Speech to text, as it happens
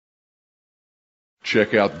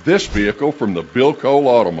Check out this vehicle from the Bill Cole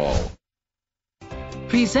Auto Mall.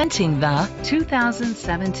 Presenting the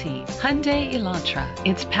 2017 Hyundai Elantra.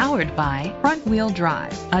 It's powered by front-wheel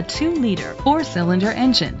drive, a 2-liter 4-cylinder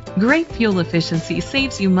engine. Great fuel efficiency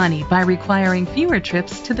saves you money by requiring fewer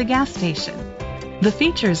trips to the gas station. The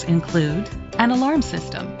features include an alarm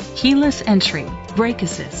system, keyless entry, brake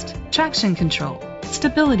assist, traction control,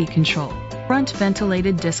 stability control, front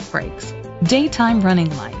ventilated disc brakes, daytime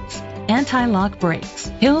running lights, anti-lock brakes,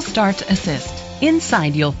 hill start assist.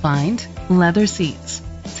 Inside you'll find leather seats,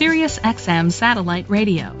 Sirius XM satellite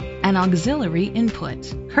radio, an auxiliary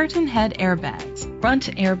input, curtain head airbags, front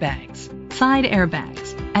airbags, side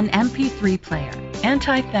airbags, an MP3 player,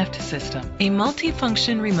 anti-theft system, a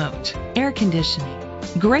multi-function remote, air conditioning.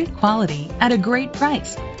 Great quality at a great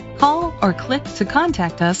price. Call or click to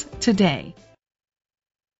contact us today.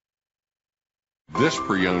 This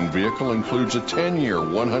pre-owned vehicle includes a 10-year,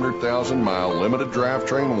 100,000-mile limited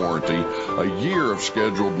drivetrain warranty, a year of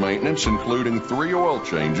scheduled maintenance including 3 oil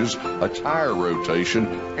changes, a tire rotation,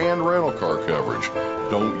 and rental car coverage.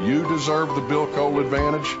 Don't you deserve the Bill Cole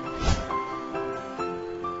advantage?